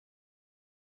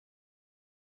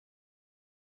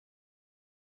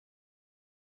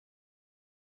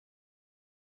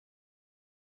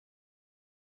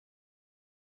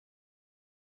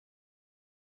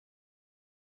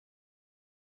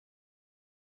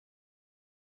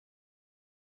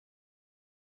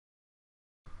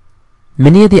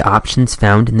Many of the options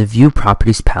found in the View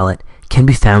Properties palette can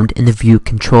be found in the View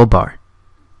control bar.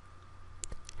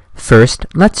 First,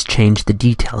 let's change the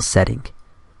detail setting.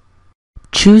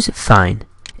 Choose Fine,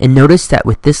 and notice that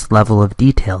with this level of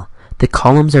detail, the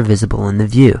columns are visible in the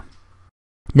view.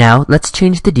 Now, let's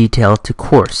change the detail to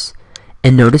Coarse,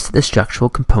 and notice that the structural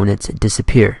components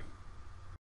disappear.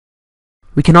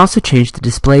 We can also change the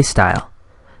display style.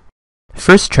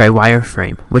 First, try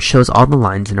Wireframe, which shows all the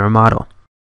lines in our model.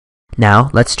 Now,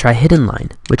 let's try Hidden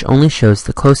Line, which only shows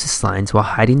the closest lines while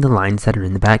hiding the lines that are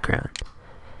in the background.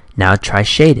 Now try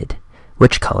Shaded,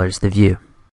 which colors the view.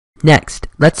 Next,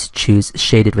 let's choose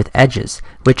Shaded with Edges,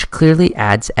 which clearly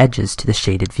adds edges to the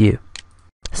shaded view.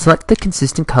 Select the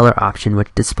Consistent Color option,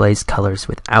 which displays colors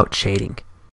without shading.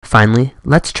 Finally,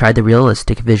 let's try the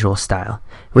Realistic Visual Style,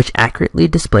 which accurately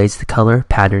displays the color,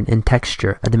 pattern, and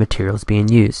texture of the materials being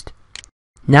used.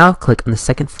 Now click on the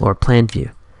second floor plan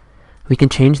view. We can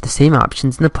change the same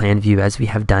options in the plan view as we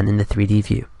have done in the 3D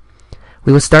view.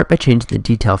 We will start by changing the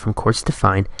detail from Coarse to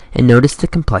Fine, and notice the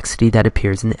complexity that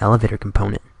appears in the elevator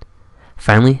component.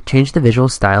 Finally, change the visual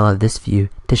style of this view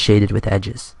to Shaded with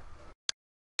Edges.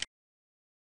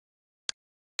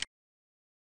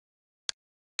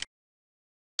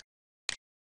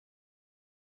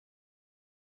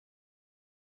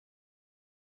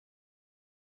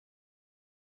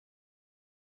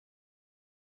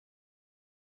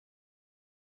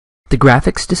 The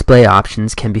graphics display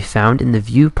options can be found in the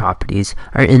View Properties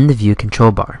or in the View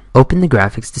control bar. Open the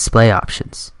graphics display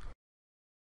options.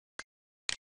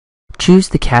 Choose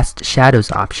the Cast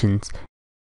Shadows options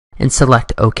and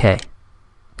select OK.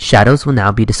 Shadows will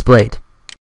now be displayed.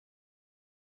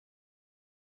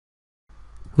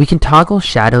 We can toggle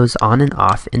shadows on and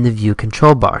off in the View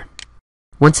control bar.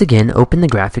 Once again, open the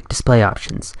graphic display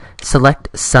options.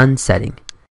 Select Sun Setting.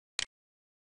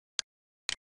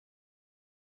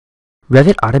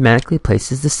 Revit automatically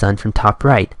places the sun from top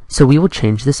right, so we will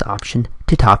change this option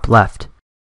to top left.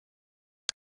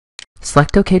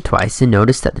 Select OK twice and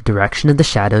notice that the direction of the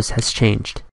shadows has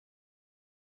changed.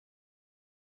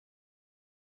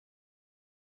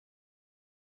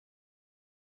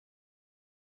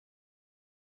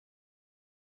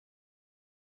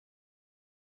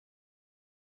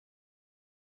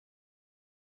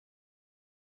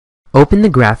 Open the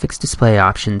graphics display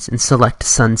options and select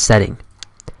Sun Setting.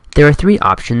 There are three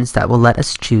options that will let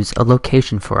us choose a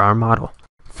location for our model.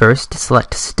 First,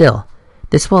 select Still.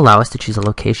 This will allow us to choose a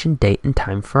location, date, and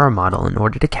time for our model in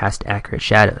order to cast accurate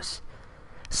shadows.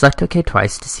 Select OK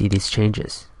twice to see these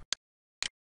changes.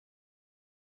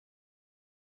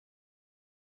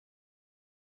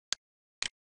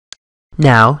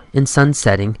 Now, in Sun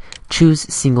Setting, choose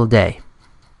Single Day.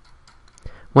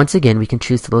 Once again, we can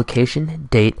choose the location,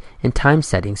 date, and time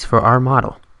settings for our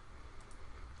model.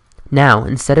 Now,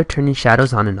 instead of turning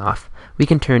shadows on and off, we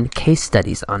can turn case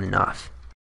studies on and off.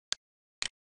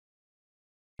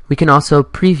 We can also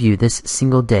preview this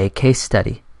single day case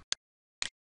study.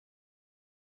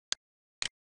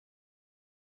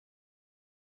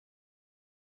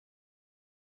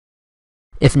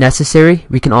 If necessary,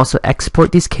 we can also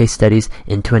export these case studies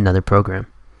into another program.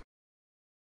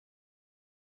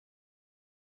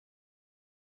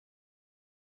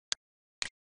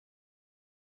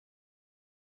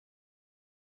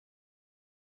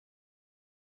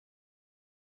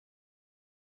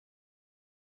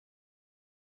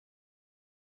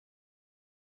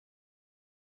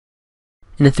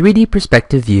 In a 3D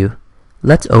perspective view,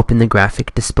 let's open the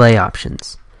graphic display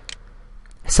options.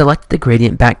 Select the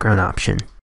gradient background option.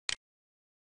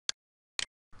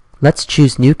 Let's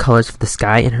choose new colors for the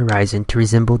sky and horizon to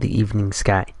resemble the evening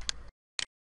sky.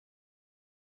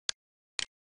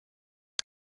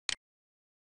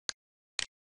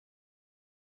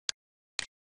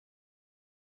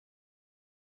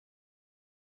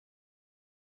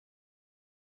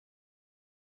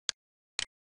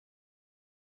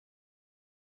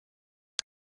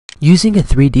 Using a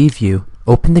 3D view,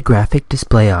 open the graphic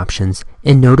display options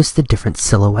and notice the different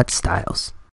silhouette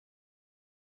styles.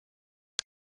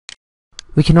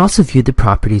 We can also view the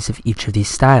properties of each of these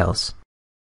styles.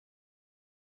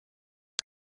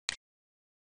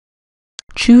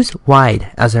 Choose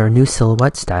Wide as our new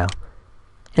silhouette style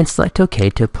and select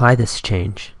OK to apply this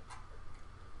change.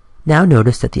 Now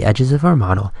notice that the edges of our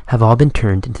model have all been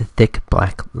turned into thick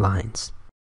black lines.